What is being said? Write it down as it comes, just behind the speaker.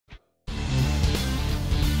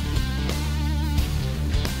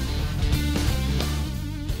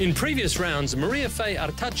In previous rounds, Maria Fay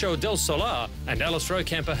Artacho del Solar and Alice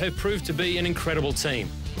Rohkamper have proved to be an incredible team.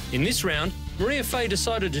 In this round, Maria Fay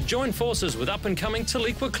decided to join forces with up-and-coming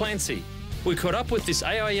Taliqua Clancy. We caught up with this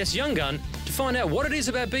AIS young gun to find out what it is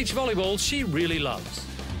about beach volleyball she really loves.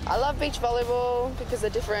 I love beach volleyball because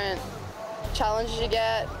of different challenges you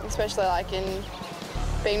get, especially like in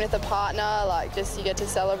being with a partner, like just you get to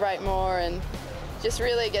celebrate more and just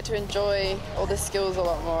really get to enjoy all the skills a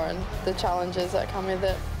lot more and the challenges that come with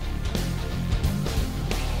it.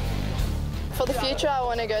 For the future, I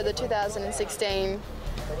want to go to the 2016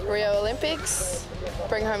 Rio Olympics,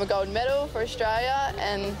 bring home a gold medal for Australia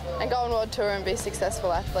and go on world tour and be a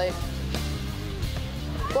successful athlete.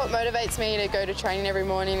 What motivates me to go to training every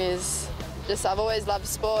morning is just I've always loved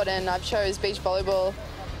sport and I've chose beach volleyball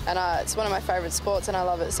and it's one of my favourite sports and I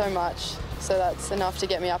love it so much. So that's enough to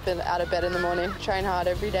get me up and out of bed in the morning, train hard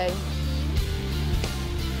every day.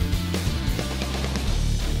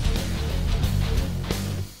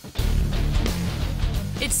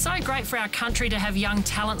 It's so great for our country to have young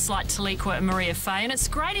talents like Taliqua and Maria Fay, and it's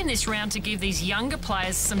great in this round to give these younger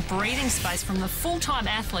players some breathing space from the full-time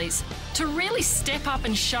athletes to really step up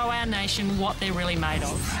and show our nation what they're really made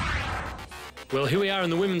of. Well, here we are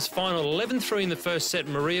in the women's final, 11-3 in the first set.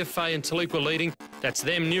 Maria Fay and Taliqua leading. That's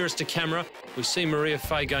them nearest to camera. We see Maria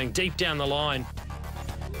Fay going deep down the line.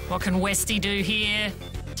 What can Westy do here?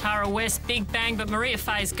 Tara West, big bang, but Maria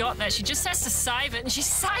Fay's got that. She just has to save it, and she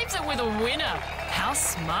saves it with a winner. How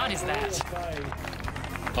smart is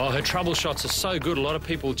that? Oh, her trouble shots are so good. A lot of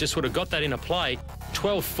people just would have got that into play.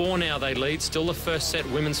 12-4 now they lead. Still the first set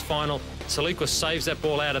women's final. Taliqua saves that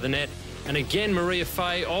ball out of the net. And again, Maria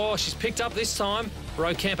Fay, oh, she's picked up this time.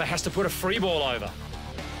 Rohkamper has to put a free ball over.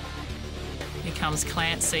 Here comes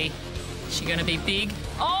Clancy. Is she going to be big?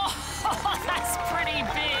 Oh, that's pretty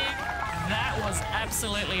big. That was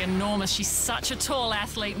absolutely enormous. She's such a tall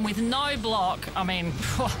athlete, and with no block, I mean,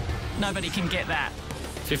 nobody can get that.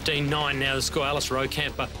 15-9 now the score. Alice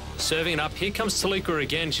Rohkamper serving it up. Here comes Taliqua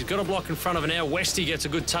again. She's got a block in front of her now. Westy gets a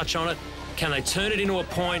good touch on it. Can they turn it into a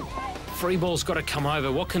point? Free ball's got to come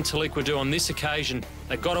over. What can Taliqua do on this occasion?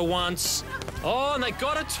 They got it once. Oh, and they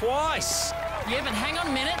got it twice. Yeah, but hang on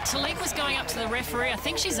a minute. Taliqua's going up to the referee. I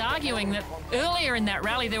think she's arguing that earlier in that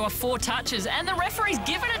rally there were 4 touches and the referee's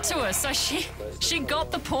given it to her, so she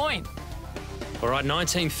got the point. All right,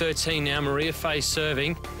 19-13 now. Maria Fay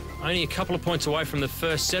serving. Only a couple of points away from the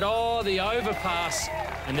first set. Oh, the overpass.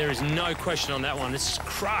 And there is no question on that one. This is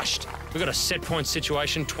crushed. We've got a set point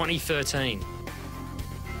situation, 20-13.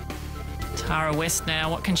 Tara West now,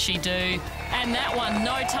 what can she do? And that one,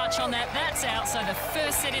 no touch on that. That's out, so the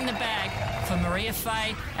first set in the bag for Maria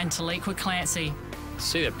Fay and Taliqua Clancy.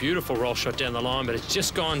 See that beautiful roll shot down the line, but it's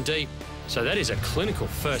just gone deep. So that is a clinical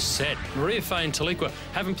first set. Maria Fay and Taliqua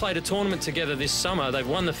haven't played a tournament together this summer. They've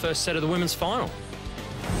won the first set of the women's final.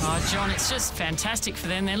 Oh, John, it's just fantastic for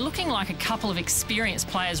them. They're looking like a couple of experienced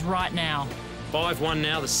players right now. 5-1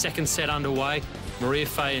 now, the second set underway. Maria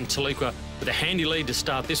Fay and Taliqua with a handy lead to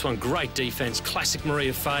start this one. Great defence, classic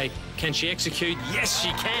Maria Fay. Can she execute? Yes, she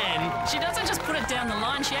can. She doesn't just put it down the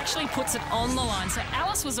line, she actually puts it on the line. So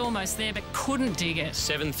Alice was almost there but couldn't dig it.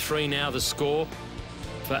 7-3 now the score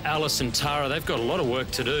for Alice and Tara. They've got a lot of work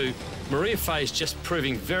to do. Maria Fay's just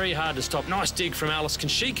proving very hard to stop. Nice dig from Alice. Can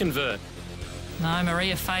she convert? No,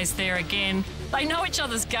 Maria Fay's there again. They know each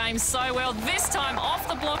other's games so well. This time off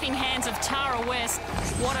the blocking hands of Tara West.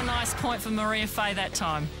 What a nice point for Maria Fay that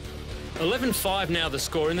time. 11-5 now the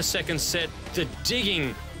score in the second set. The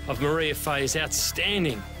digging of Maria Fay is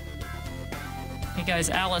outstanding. Here goes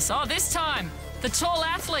Alice. Oh, this time, the tall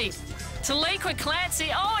athlete, Taliqua Clancy.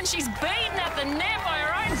 Oh, and she's beaten at the net by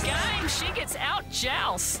her own game. She gets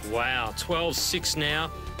out-joust. Wow, 12-6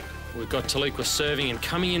 now. We've got Taliqua serving and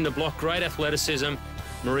coming in to block. Great athleticism.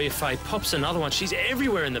 Maria Fay pops another one. She's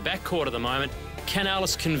everywhere in the backcourt at the moment. Can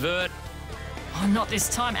Alice convert? Oh, not this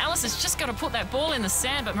time. Alice has just got to put that ball in the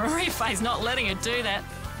sand, but Maria Fay's not letting her do that.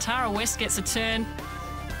 Tara West gets a turn.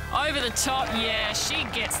 Over the top, yeah, she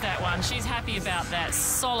gets that one. She's happy about that.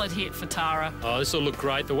 Solid hit for Tara. Oh, this will look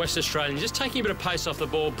great. The West Australian just taking a bit of pace off the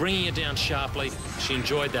ball, bringing it down sharply. She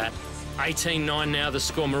enjoyed that. 18-9 now the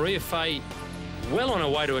score. Maria Fay well on her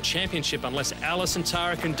way to a championship unless Alice and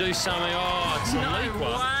Tara can do something. Oh, Taliqua.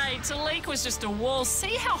 No way. Taliqua's just a wall.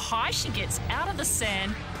 See how high she gets out of the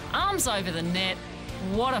sand. Arms over the net.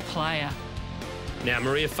 What a player. Now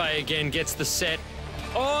Maria Fay again gets the set.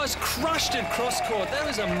 Oh, it's crushed it cross court. That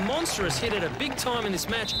was a monstrous hit at a big time in this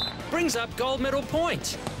match. Brings up gold medal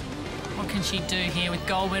point. What can she do here with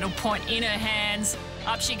gold medal point in her hands?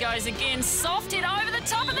 Up she goes again. Soft hit over the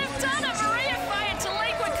top, and they've done it. Maria Fay and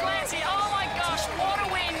Taliqua Clancy. Oh my gosh, what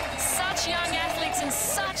a win. Such young athletes and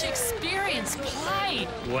such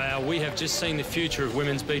Wow, we have just seen the future of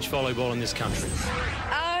women's beach volleyball in this country.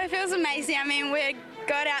 Oh, it feels amazing. I mean, we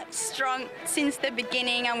got out strong since the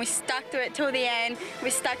beginning and we stuck to it till the end. We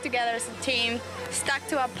stuck together as a team, stuck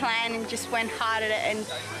to our plan and just went hard at it and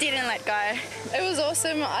didn't let go. It was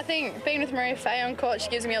awesome. I think being with Maria Fay on court, she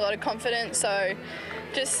gives me a lot of confidence. So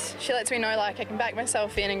she lets me know like I can back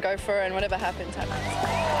myself in and go for it and whatever happens, happens.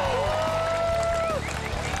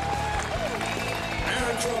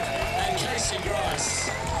 And Casey Grice.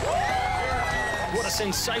 What a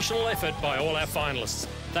sensational effort by all our finalists.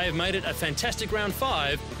 They have made it a fantastic round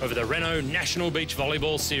 5 over the Renault National Beach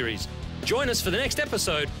Volleyball Series. Join us for the next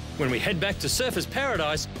episode when we head back to Surfers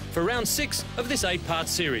Paradise for round 6 of this 8-part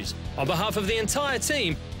series. On behalf of the entire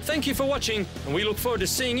team, thank you for watching and we look forward to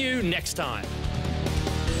seeing you next time.